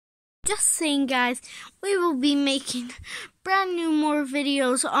just saying, guys, we will be making brand new more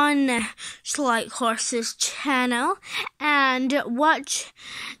videos on Schleich Horse's channel, and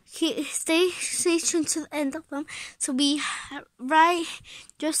stay tuned to the end of them. So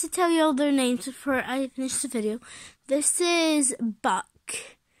just to tell you all their names before I finish the video. This is Buck.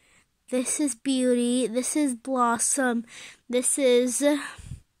 This is Beauty. This is Blossom. This is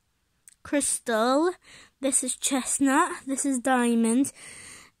Crystal. This is Chestnut. This is Diamond.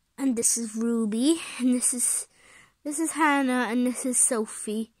 And this is Ruby. And this is Hannah. And this is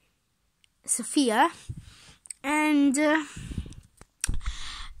Sophia. And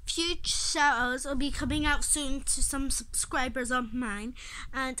future shoutouts will be coming out soon to some subscribers of mine.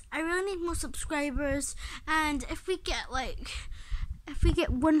 And I really need more subscribers. And if we get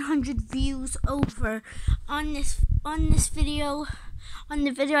 100 views over on this video, on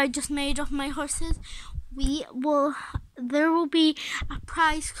the video I just made of my horses, there will be a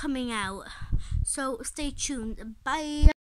prize coming out. So stay tuned. Bye.